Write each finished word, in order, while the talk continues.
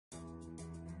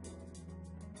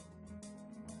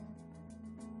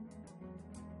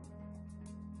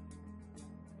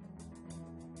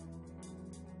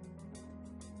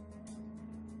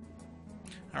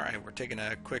Alright, we're taking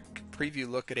a quick preview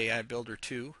look at AI Builder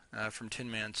 2 from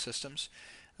TinMan Systems.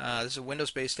 This is a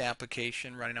Windows-based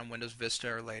application running on Windows Vista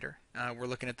or later. We're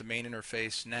looking at the main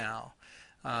interface now.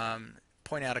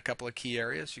 Point out a couple of key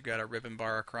areas. You've got a ribbon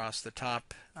bar across the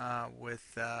top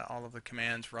with all of the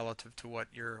commands relative to what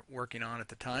you're working on at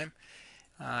the time.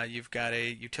 You've got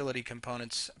a utility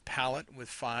components palette with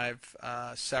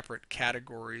 5 separate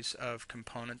categories of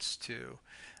components to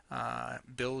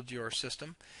build your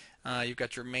system. You've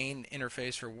got your main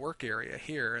interface or work area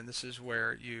here, and this is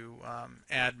where you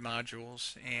add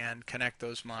modules and connect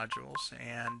those modules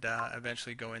and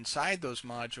eventually go inside those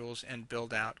modules and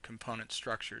build out component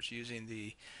structures using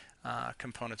the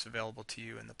components available to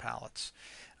you in the palettes.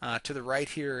 To the right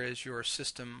here is your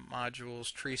system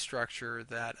modules tree structure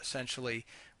that essentially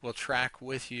will track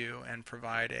with you and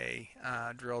provide a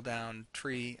drill down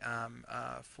tree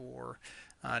for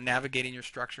navigating your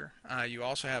structure. You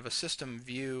also have a system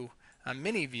view, a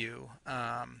mini view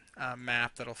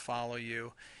map that'll follow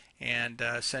you and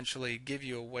essentially give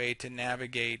you a way to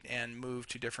navigate and move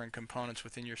to different components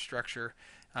within your structure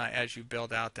as you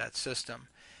build out that system.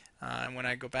 And when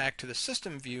I go back to the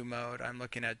system view mode, I'm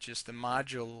looking at just the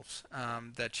modules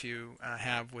that you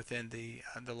have within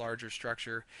the larger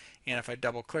structure. And if I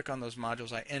double click on those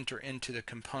modules, I enter into the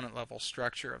component level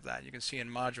structure of that. You can see in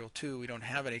module 2 we don't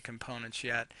have any components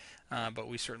yet, but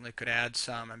we certainly could add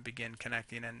some and begin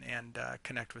connecting and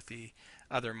connect with the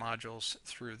other modules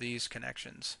through these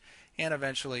connections. And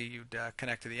eventually you'd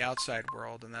connect to the outside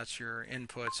world, and that's your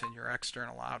inputs and your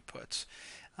external outputs.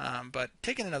 But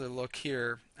taking another look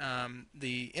here,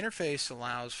 the interface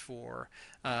allows for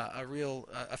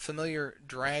a familiar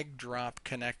drag, drop,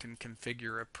 connect, and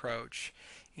configure approach.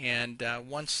 And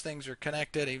once things are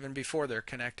connected, even before they're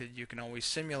connected, you can always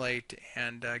simulate,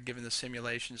 and given the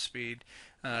simulation speed,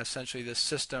 essentially the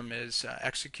system is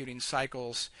executing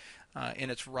cycles in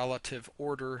its relative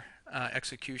order,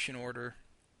 execution order,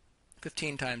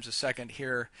 15 times a second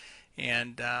here,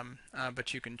 and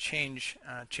but you can change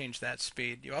that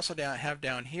speed. You also have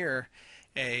down here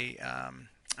a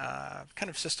kind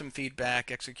of system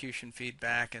feedback, execution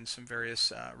feedback, and some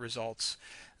various results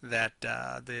that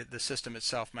the system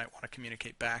itself might want to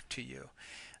communicate back to you.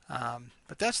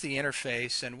 But that's the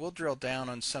interface, and we'll drill down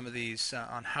on some of these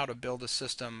on how to build a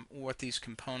system, what these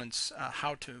components,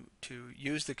 how to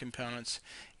use the components,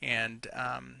 and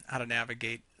how to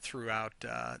navigate throughout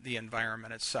the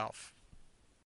environment itself.